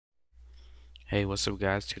Hey, what's up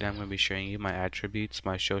guys? Today I'm going to be showing you my attributes,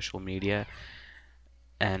 my social media,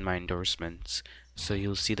 and my endorsements. So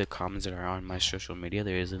you'll see the comments that are on my social media.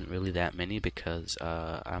 There isn't really that many because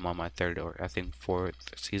I'm on my third or I think fourth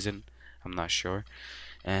season. I'm not sure.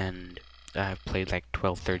 And I've played like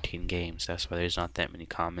 12, 13 games. That's why there's not that many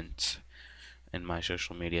comments in my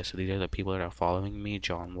social media. So these are the people that are following me: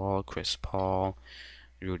 John Wall, Chris Paul,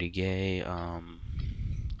 Rudy Gay,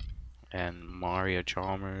 and Mario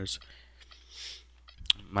Chalmers.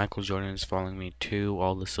 Michael Jordan is following me too.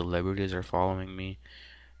 All the celebrities are following me,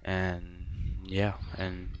 and yeah,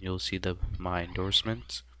 and you'll see my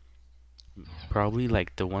endorsements. Probably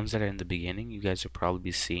like the ones that are in the beginning, you guys have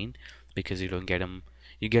probably seen because you don't get them.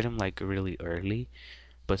 You get them like really early,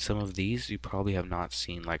 but some of these you probably have not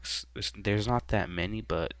seen. Like there's not that many,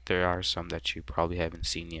 but there are some that you probably haven't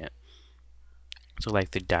seen yet. So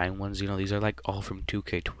like the dying ones, these are like all from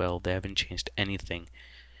 2K12. They haven't changed anything,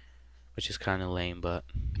 which is kind of lame, but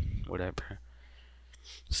whatever.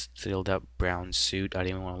 Still that brown suit, I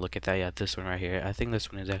didn't even want to look at that. Yeah, this one right here, I think this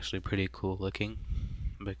one is actually pretty cool looking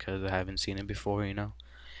because I haven't seen it before.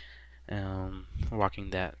 Rocking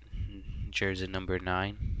that jersey number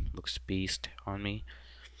 9 looks beast on me,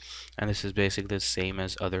 and this is basically the same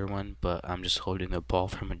as other one, but I'm just holding the ball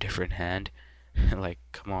from a different hand. Like,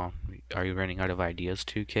 come on, are you running out of ideas,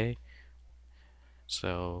 2K?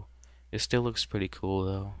 So it still looks pretty cool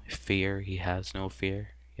though. Fear, he has no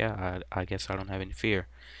fear. Yeah, I guess I don't have any fear.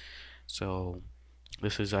 So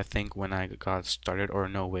this is, I think, when I got started, or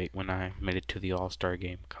no, wait, when I made it to the All-Star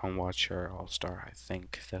game. Come watch our All-Star, I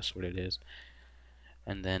think that's what it is.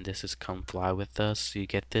 And then this is Come Fly With Us. You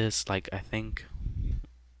get this, like, I think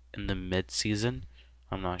in the mid-season.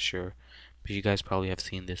 I'm not sure, but you guys probably have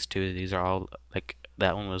seen this too. These are all, like,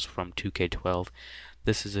 that one was from 2K12.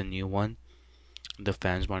 This is a new one. The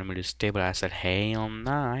fans wanted me to stay, but I said, hell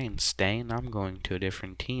nah, I ain't staying. I'm going to a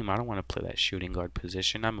different team. I don't want to play that shooting guard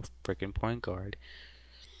position. I'm a freaking point guard.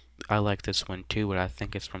 I like this one too, but I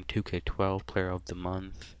think it's from 2K12, Player of the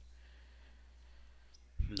Month.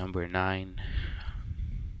 Number 9.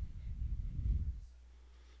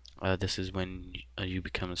 This is when you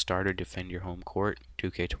become a starter, defend your home court.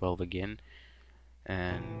 2K12 again.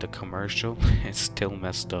 And the commercial, it's still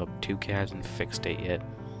messed up. 2K hasn't fixed it yet.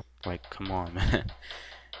 Like, come on, man.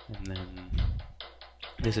 And then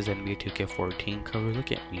this is NBA 2K14 cover.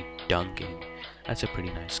 Look at me dunking. That's a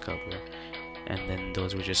pretty nice cover. And then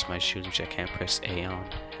those were just my shoes, which I can't press A on.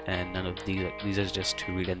 And none of these are just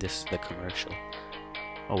to read. And this is the commercial.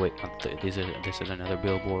 Oh wait, this is another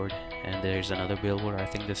billboard. And there's another billboard. I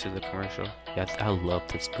think this is the commercial. Yeah, I love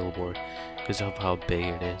this billboard because of how big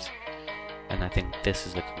it is. And I think this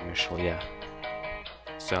is the commercial. Yeah.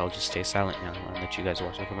 So I'll just stay silent now and let you guys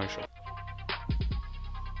watch the commercial.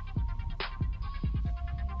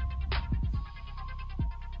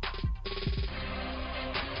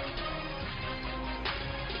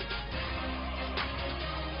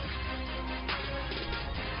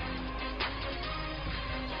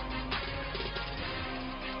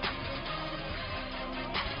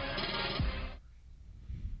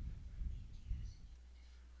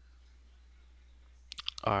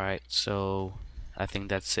 Alright, so I think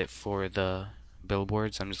that's it for the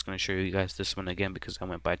billboards. I'm just going to show you guys this one again because I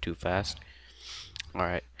went by too fast.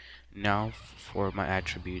 Alright, now for my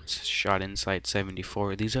attributes. Shot Insight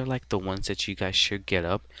 74. These are like the ones that you guys should get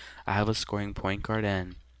up. I have a scoring point guard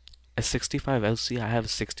and a 65 LC. I have a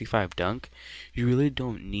 65 dunk. You really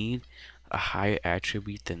don't need a higher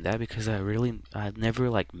attribute than that because I never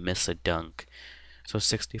like miss a dunk. So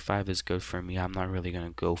 65 is good for me. I'm not really going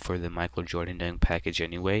to go for the Michael Jordan dunk package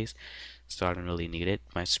anyways, so I don't really need it.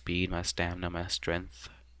 My speed, my stamina, my strength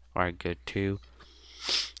are good too.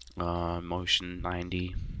 Motion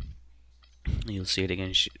 90. You'll see it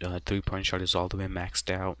again. 3-point shot is all the way maxed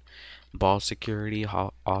out. Ball security,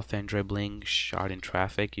 offhand dribbling, shot in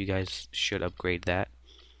traffic. You guys should upgrade that.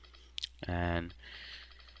 And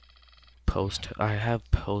post, I have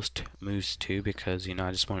post moves too because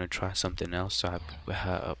I just want to try something else, so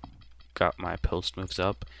I got my post moves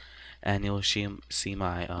up. And you'll see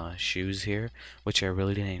my shoes here, which I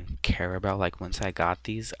really didn't care about. Like, once I got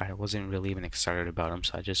these, I wasn't really even excited about them,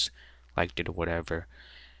 so I just like did whatever.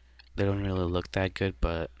 They don't really look that good,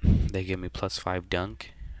 but they give me +5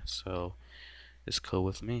 dunk, so it's cool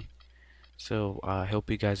with me. So I hope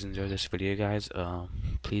you guys enjoyed this video, guys.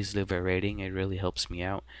 Please leave a rating, it really helps me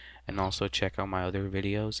out. And also check out my other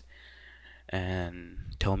videos and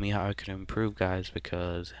tell me how I can improve, guys,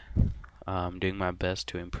 because I'm doing my best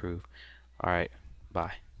to improve. Alright,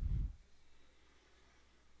 bye.